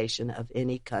education of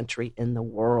any country in the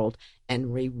world,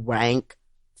 and we rank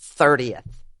 30th.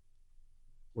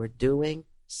 We're doing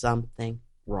something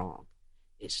wrong.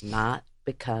 It's not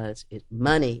because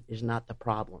money is not the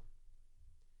problem.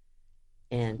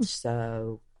 And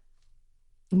so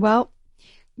Well,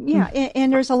 yeah,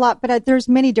 and there's a lot, but there's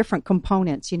many different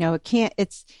components.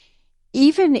 It's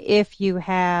even if you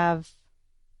have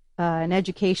an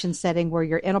education setting where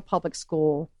you're in a public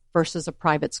school versus a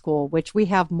private school, which we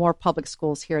have more public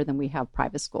schools here than we have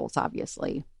private schools,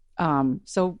 obviously.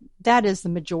 So that is the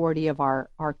majority of our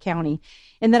county.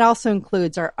 And that also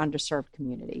includes our underserved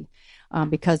community,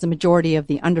 because the majority of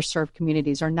the underserved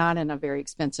communities are not in a very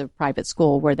expensive private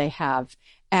school where they have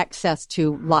access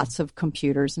to lots of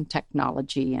computers and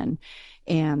technology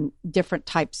and different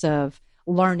types of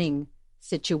learning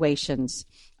situations.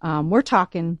 We're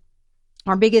talking,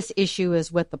 our biggest issue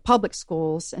is with the public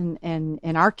schools and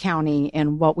our county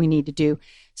and what we need to do.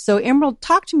 So Emerald,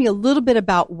 talk to me a little bit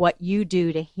about what you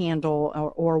do to handle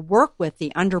or work with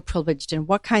the underprivileged, and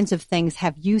what kinds of things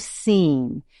have you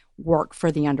seen work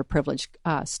for the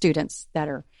underprivileged students that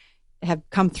have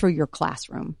come through your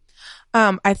classroom?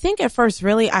 I think at first,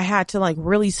 really, I had to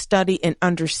really study and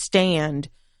understand,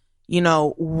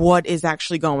 what is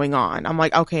actually going on. I'm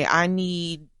like, okay, I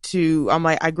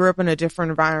grew up in a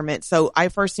different environment. So I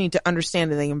first need to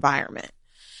understand the environment.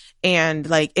 And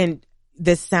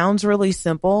this sounds really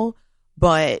simple,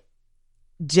 but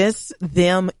just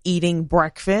them eating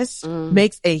breakfast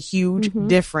makes a huge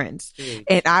difference.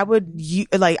 And I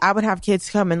would have kids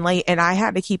come in late, and I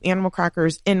had to keep animal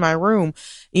crackers in my room,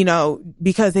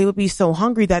 because they would be so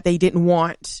hungry that they didn't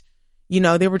want,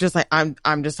 they were just like,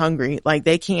 I'm just hungry.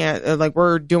 They can't,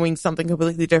 we're doing something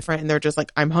completely different, and they're just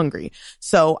like, I'm hungry.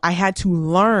 So I had to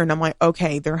learn. I'm like,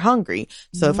 okay, they're hungry.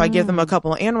 So if I give them a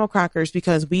couple of animal crackers,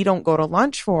 because we don't go to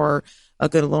lunch for a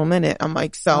good little minute, I'm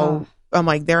like,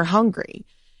 they're hungry.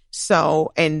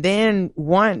 So, and then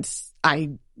once I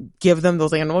give them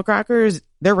those animal crackers,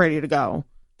 they're ready to go.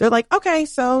 They're like, okay,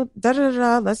 so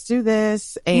let's do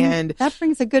this. And that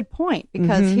brings a good point,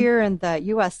 because here in the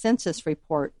U.S. Census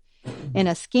report, in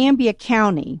Escambia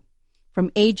County, from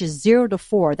ages 0 to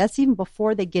 4, that's even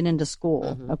before they get into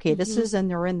school. Okay, this is, and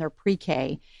they're in their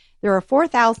pre-K. There are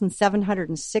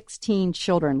 4,716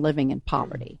 children living in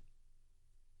poverty.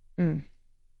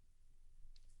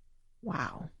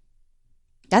 Wow.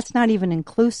 That's not even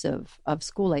inclusive of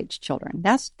school-age children.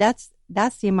 That's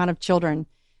the amount of children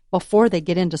before they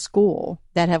get into school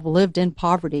that have lived in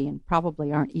poverty and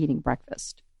probably aren't eating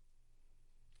breakfast.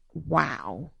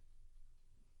 Wow.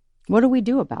 What do we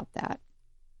do about that?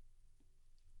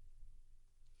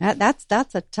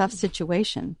 That's a tough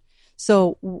situation.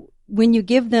 So when you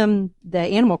give them the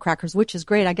animal crackers, which is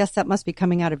great, I guess that must be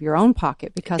coming out of your own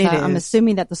pocket, because I'm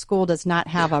assuming that the school does not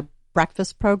have a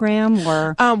breakfast program,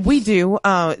 or we do.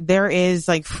 There is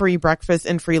free breakfast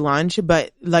and free lunch,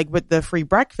 but with the free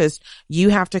breakfast, you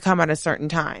have to come at a certain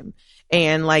time.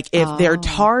 And if they're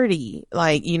tardy,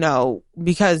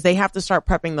 because they have to start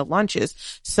prepping the lunches.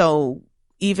 So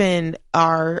even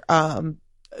our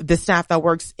the staff that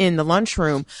works in the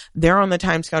lunchroom, they're on the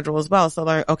time schedule as well. So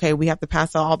they're, okay, we have to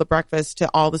pass out all the breakfast to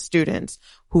all the students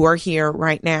who are here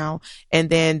right now. And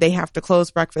then they have to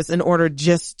close breakfast in order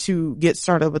just to get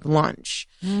started with lunch.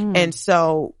 And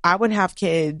so I would have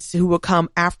kids who would come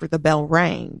after the bell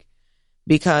rang,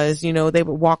 because, they would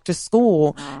walk to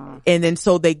school. And then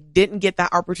so they didn't get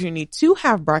that opportunity to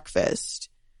have breakfast.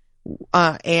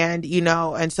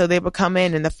 And so they would come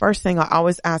in, and the first thing I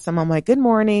always ask them, I'm like, good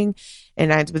morning.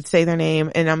 And I would say their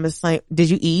name, and I'm just like, did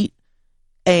you eat?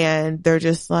 And they're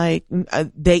just like,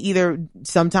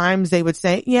 sometimes they would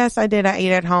say, yes, I did. I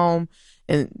ate at home.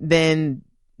 And then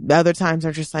the other times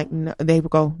they're just like, no, they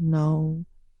would go, no.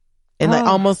 And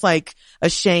almost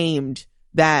ashamed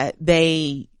that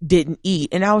they didn't eat.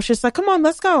 And I was just like, come on,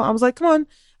 let's go. I was like, come on.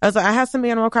 I was like, I had some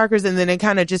animal crackers, and then it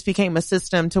kind of just became a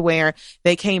system to where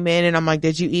they came in, and I'm like,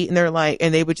 did you eat? And they're like,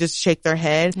 and they would just shake their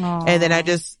head. And then I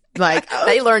just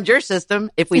they learned your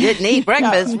system. If we didn't eat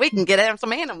breakfast, we can get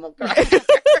some animal crackers.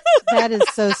 That is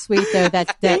so sweet, though.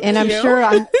 And I'm sure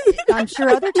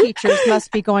other teachers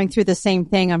must be going through the same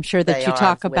thing. I'm sure that you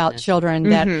talk about children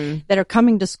that are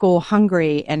coming to school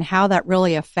hungry, and how that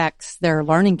really affects their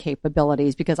learning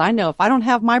capabilities. Because I know if I don't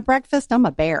have my breakfast, I'm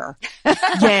a bear.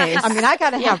 Yes. I mean, I got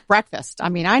to have breakfast. I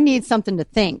mean, I need something to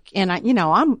think. And I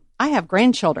have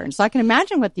grandchildren, so I can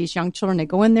imagine what these young children, they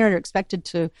go in there, they're expected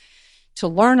to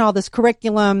learn all this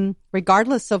curriculum,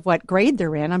 regardless of what grade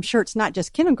they're in. I'm sure it's not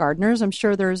just kindergartners. I'm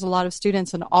sure there's a lot of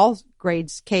students in all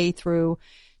grades K through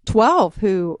 12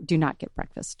 who do not get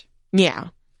breakfast. Yeah.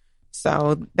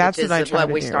 So that's what I try to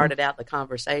do. We started out the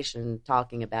conversation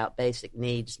talking about basic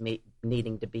needs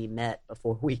needing to be met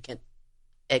before we can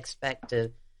expect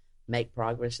to make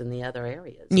progress in the other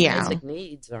areas. Yeah. Basic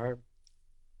needs are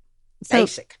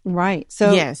basic. Right.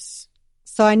 So yes.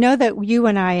 So I know that you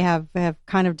and I have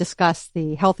kind of discussed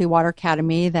the Healthy Water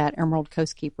Academy that Emerald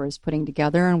Coastkeeper is putting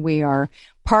together, and we are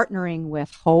partnering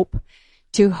with Hope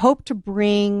to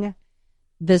bring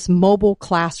this mobile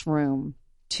classroom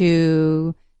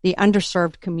to the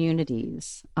underserved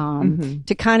communities,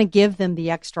 to kind of give them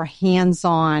the extra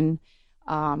hands-on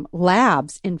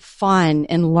labs and fun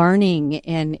and learning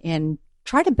and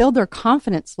try to build their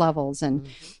confidence levels. And,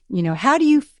 how do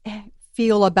you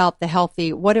feel about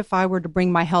what if I were to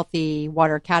bring my Healthy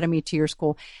Water Academy to your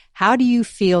school? How do you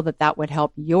feel that would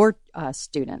help your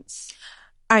students?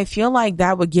 I feel like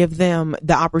that would give them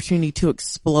the opportunity to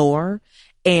explore,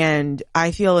 and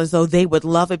I feel as though they would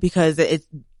love it because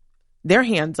they're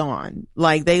hands-on.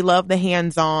 Like, they love the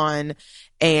hands-on,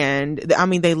 and I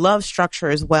mean, they love structure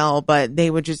as well, but they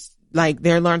would just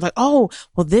they're learned oh,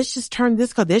 well, this just turned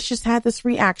this, cause this just had this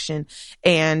reaction.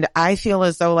 And I feel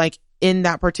as though in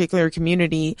that particular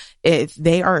community, if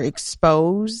they are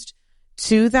exposed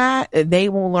to that, they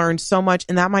will learn so much,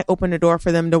 and that might open the door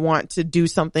for them to want to do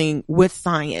something with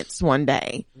science one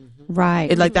day. Right.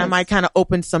 That might kind of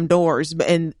open some doors,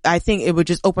 and I think it would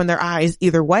just open their eyes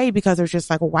either way, because they're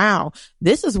just wow,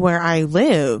 this is where I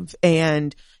live,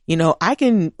 and I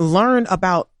can learn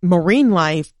about marine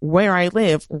life where I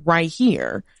live right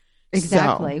here.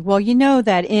 Exactly. So. Well,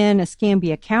 that in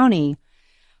Escambia County,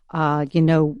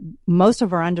 most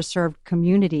of our underserved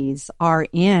communities are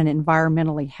in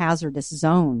environmentally hazardous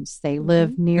zones. They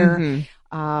live near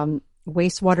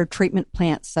wastewater treatment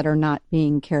plants that are not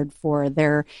being cared for.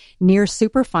 They're near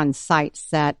Superfund sites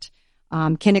that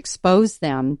can expose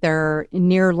them. They're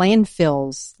near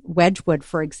landfills. Wedgwood,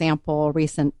 for example, a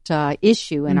recent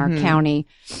issue in our county.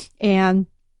 And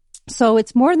so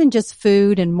it's more than just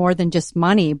food and more than just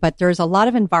money, but there's a lot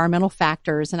of environmental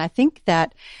factors. And I think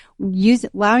that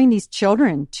allowing these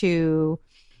children to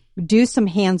do some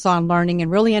hands-on learning and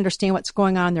really understand what's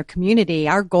going on in their community,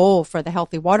 our goal for the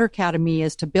Healthy Water Academy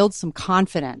is to build some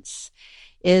confidence,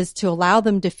 is to allow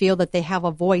them to feel that they have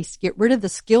a voice, get rid of the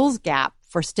skills gap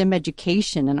for STEM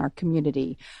education in our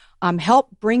community, help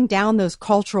bring down those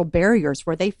cultural barriers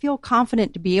where they feel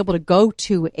confident to be able to go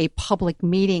to a public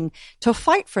meeting to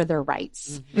fight for their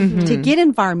rights, to get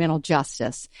environmental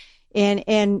justice.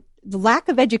 And the lack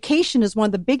of education is one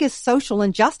of the biggest social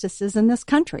injustices in this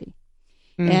country.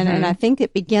 And I think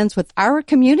it begins with our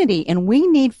community. And we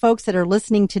need folks that are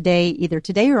listening today, either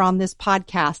today or on this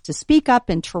podcast, to speak up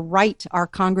and to write our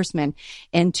congressman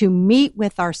and to meet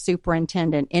with our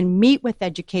superintendent and meet with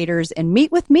educators and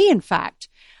meet with me, in fact.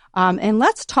 And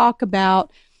let's talk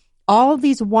about all of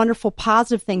these wonderful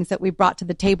positive things that we brought to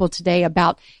the table today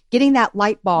about getting that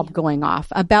light bulb going off,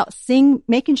 about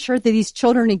making sure that these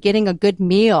children are getting a good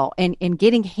meal and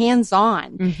getting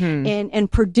hands-on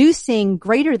and producing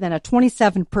greater than a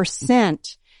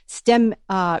 27% STEM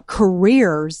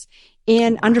careers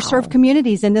in underserved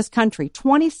communities in this country,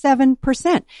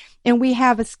 27%. And we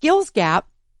have a skills gap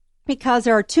because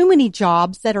there are too many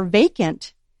jobs that are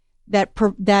vacant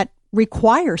that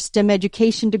require STEM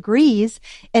education degrees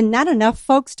and not enough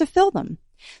folks to fill them.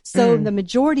 So the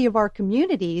majority of our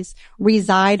communities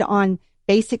reside on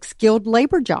basic skilled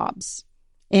labor jobs,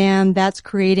 and that's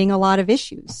creating a lot of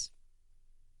issues.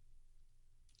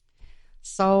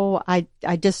 So I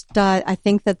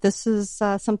think that this is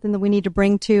something that we need to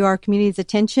bring to our community's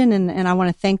attention, and I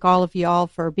want to thank all of you all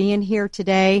for being here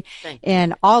today,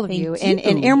 and all of you.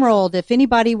 And Emerald, if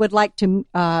anybody would like to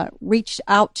reach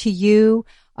out to you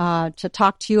to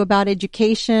talk to you about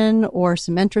education or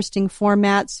some interesting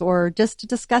formats or just to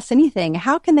discuss anything,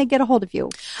 how can they get a hold of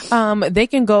you? They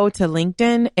can go to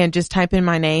LinkedIn and just type in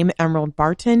my name, Emerald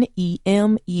Barton,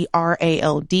 EMERALD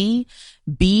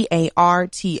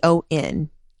BARTON.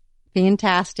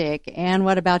 Fantastic. And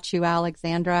what about you,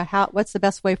 Alexandra? What's the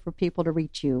best way for people to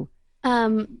reach you?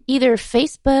 Either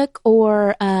Facebook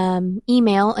or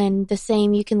email, and the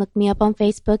same. You can look me up on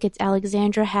Facebook. It's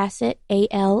Alexandra Hassett,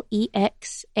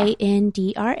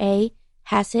 ALEXANDRA.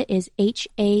 Hassett is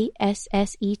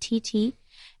HASSETT,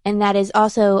 and that is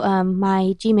also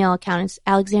my Gmail account. It's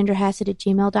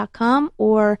alexandrahassett@gmail.com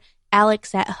or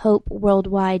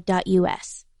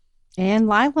alex@hopeworldwide.us. And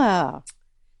Lila.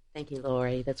 Thank you,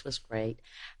 Lori. This was great.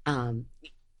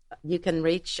 You can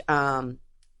reach.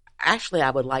 Actually, I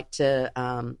would like to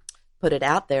put it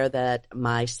out there that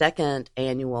my second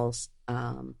annual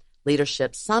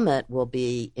Leadership Summit will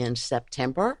be in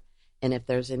September. And if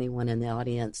there's anyone in the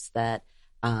audience that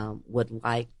would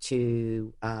like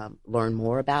to learn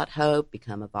more about HOPE,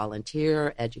 become a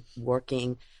volunteer,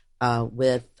 working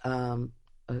with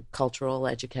cultural,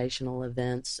 educational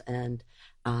events, and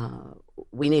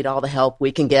we need all the help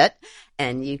we can get.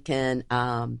 And you can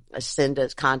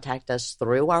contact us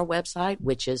through our website,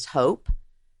 which is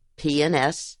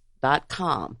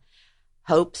hopepns.com.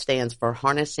 HOPE stands for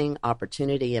Harnessing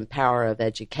Opportunity and Power of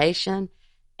Education.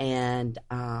 And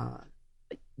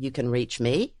you can reach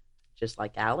me, just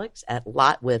like Alex,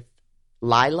 with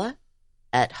Lila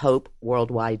at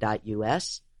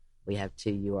hopeworldwide.us. We have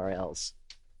 2 URLs.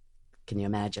 Can you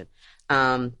imagine?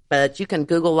 But you can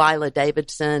Google Lila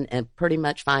Davidson and pretty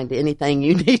much find anything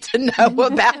you need to know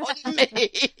about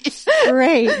me.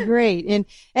 Great. And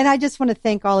I just want to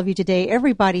thank all of you today.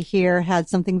 Everybody here had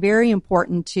something very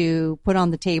important to put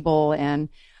on the table, and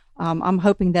I'm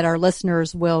hoping that our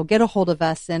listeners will get a hold of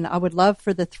us. And I would love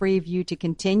for the 3 of you to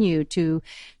continue to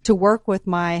work with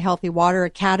my Healthy Water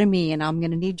Academy, and I'm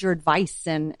going to need your advice.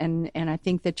 And I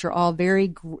think that you're all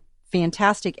very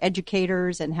fantastic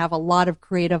educators and have a lot of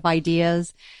creative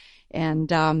ideas. And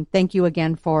thank you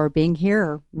again for being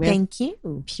here with Thank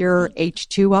you. Pure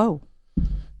H2O.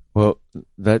 Well,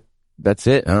 that's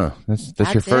it, huh?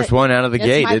 That's your first one out of the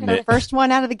gate, isn't it? First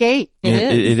one out of the gate.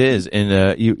 It is.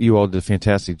 And you all did a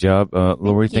fantastic job.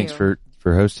 Lori, thanks for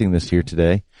hosting this here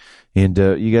today. And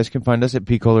you guys can find us at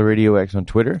Picola Radio X on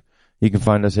Twitter. You can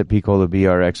find us at Picola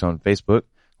BRX on Facebook.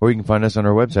 Or you can find us on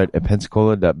our website at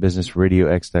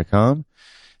pensacola.businessradiox.com.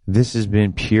 This has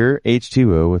been Pure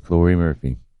H2O with Lori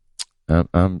Murphy.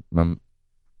 I'm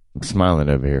smiling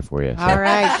over here for you. So. All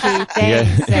right, Keith.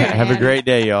 Thanks. Have a great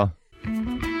day, y'all.